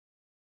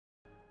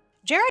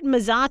Jared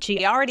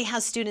Mezzocchi already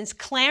has students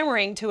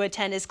clamoring to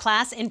attend his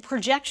class in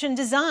projection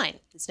design.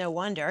 It's no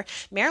wonder.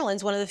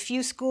 Maryland's one of the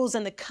few schools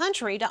in the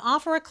country to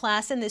offer a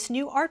class in this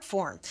new art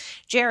form.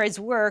 Jared's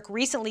work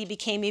recently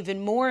became even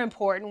more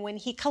important when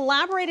he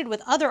collaborated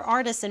with other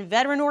artists and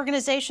veteran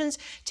organizations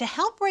to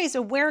help raise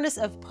awareness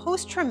of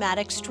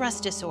post-traumatic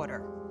stress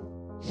disorder.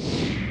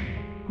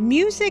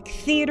 Music,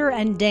 theater,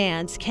 and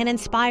dance can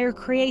inspire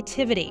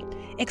creativity,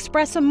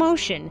 express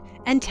emotion,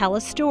 and tell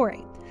a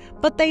story.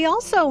 But they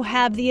also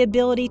have the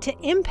ability to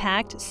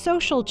impact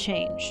social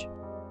change.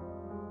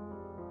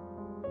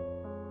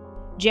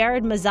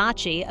 Jared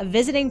Mezzocchi, a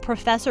visiting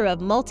professor of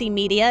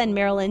multimedia in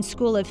Maryland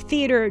School of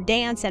Theater,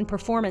 Dance, and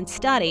Performance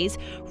Studies,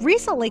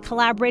 recently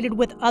collaborated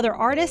with other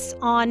artists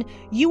on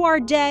You Are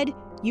Dead,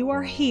 You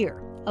Are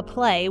Here, a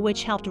play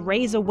which helped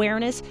raise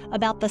awareness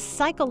about the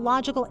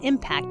psychological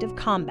impact of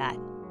combat.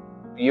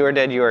 You Are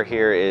Dead, You Are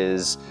Here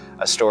is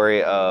a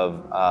story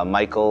of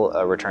Michael,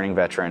 a returning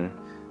veteran,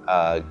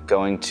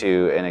 going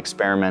to an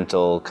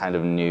experimental kind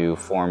of new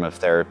form of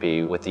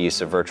therapy with the use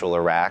of virtual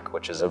Iraq,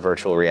 which is a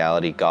virtual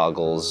reality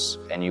goggles,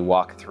 and you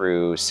walk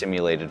through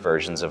simulated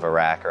versions of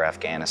Iraq or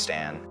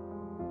Afghanistan.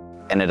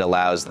 And it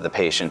allows the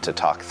patient to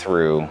talk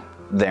through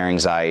their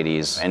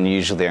anxieties, and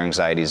usually their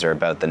anxieties are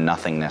about the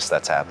nothingness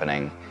that's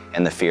happening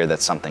and the fear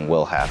that something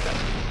will happen.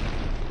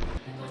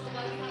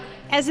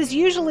 As is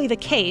usually the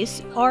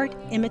case, art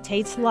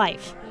imitates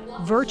life.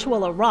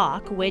 Virtual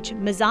Iraq, which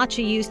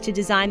Mezzocchi used to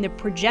design the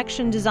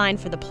projection design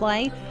for the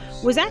play,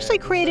 was actually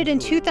created in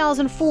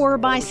 2004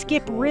 by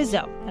Skip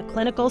Rizzo, a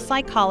clinical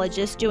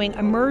psychologist doing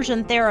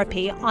immersion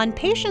therapy on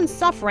patients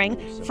suffering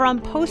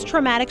from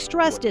post-traumatic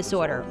stress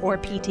disorder, or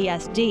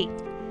PTSD.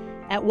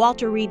 At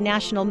Walter Reed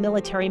National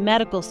Military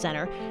Medical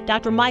Center,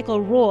 Dr. Michael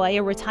Roy,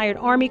 a retired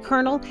Army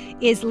colonel,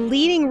 is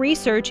leading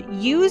research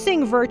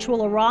using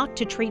Virtual Iraq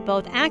to treat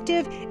both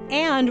active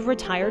and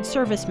retired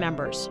service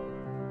members.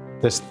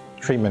 This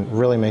treatment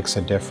really makes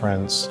a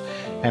difference,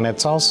 and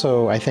it's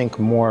also, I think,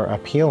 more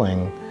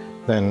appealing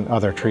than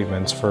other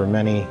treatments for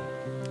many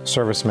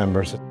service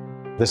members.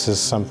 This is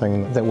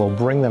something that will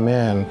bring them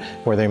in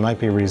where they might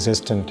be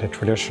resistant to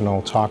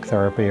traditional talk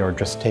therapy or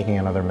just taking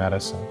another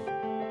medicine.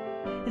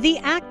 The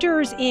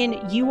actors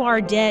in You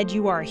Are Dead,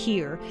 You Are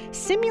Here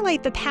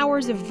simulate the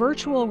powers of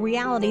virtual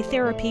reality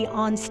therapy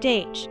on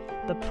stage.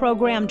 But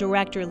program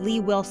director Lee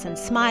Wilson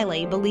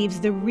Smiley believes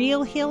the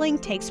real healing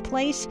takes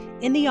place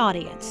in the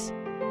audience.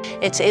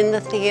 It's in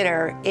the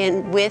theater,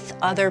 with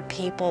other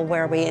people,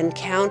 where we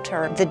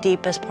encounter the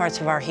deepest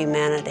parts of our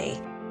humanity.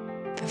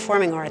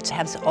 Performing arts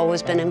has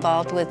always been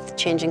involved with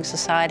changing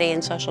society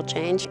and social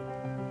change.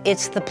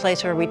 It's the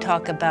place where we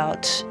talk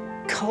about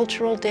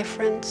cultural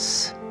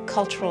difference,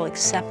 cultural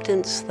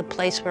acceptance, the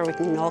place where we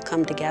can all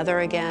come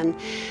together again,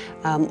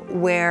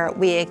 where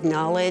we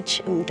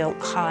acknowledge and don't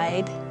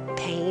hide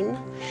pain,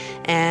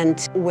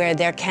 and where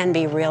there can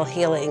be real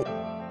healing.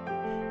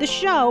 The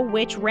show,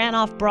 which ran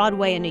off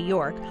Broadway in New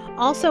York,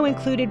 also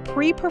included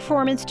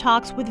pre-performance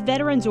talks with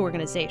veterans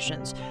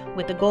organizations,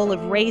 with the goal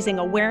of raising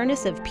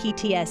awareness of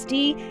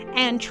PTSD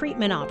and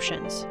treatment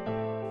options.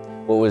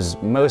 What was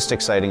most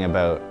exciting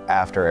about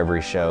after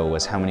every show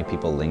was how many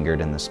people lingered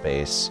in the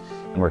space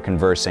and were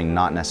conversing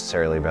not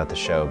necessarily about the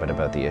show, but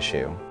about the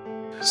issue.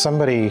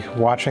 Somebody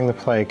watching the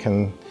play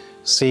can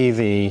see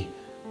the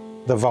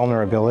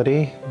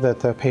vulnerability that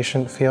the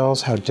patient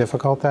feels, how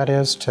difficult that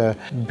is to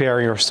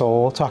bare your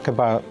soul, talk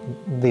about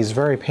these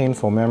very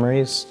painful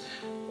memories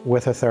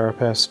with a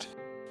therapist,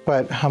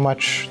 but how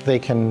much they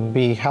can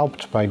be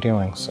helped by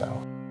doing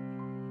so.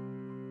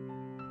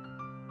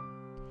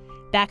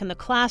 Back in the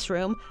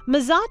classroom,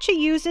 Mezzocchi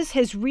uses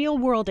his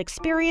real-world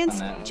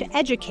experience to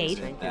educate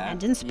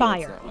and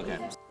inspire.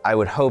 I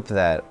would hope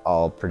that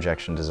all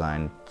projection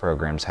design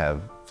programs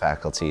have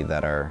faculty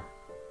that are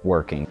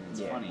working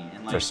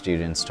for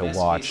students to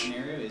watch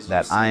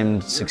that I'm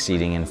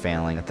succeeding and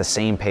failing at the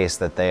same pace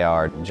that they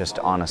are, just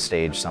on a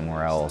stage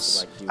somewhere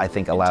else. I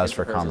think allows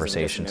for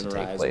conversation to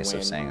take place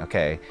of saying,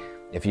 okay,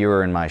 if you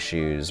were in my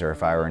shoes or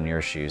if I were in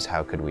your shoes,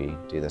 how could we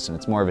do this? And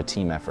it's more of a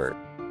team effort.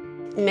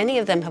 Many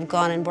of them have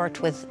gone and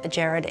worked with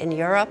Jared in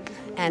Europe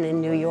and in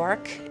New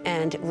York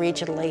and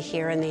regionally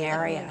here in the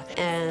area.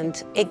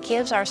 And it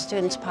gives our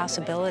students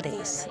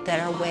possibilities that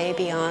are way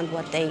beyond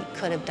what they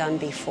could have done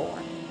before.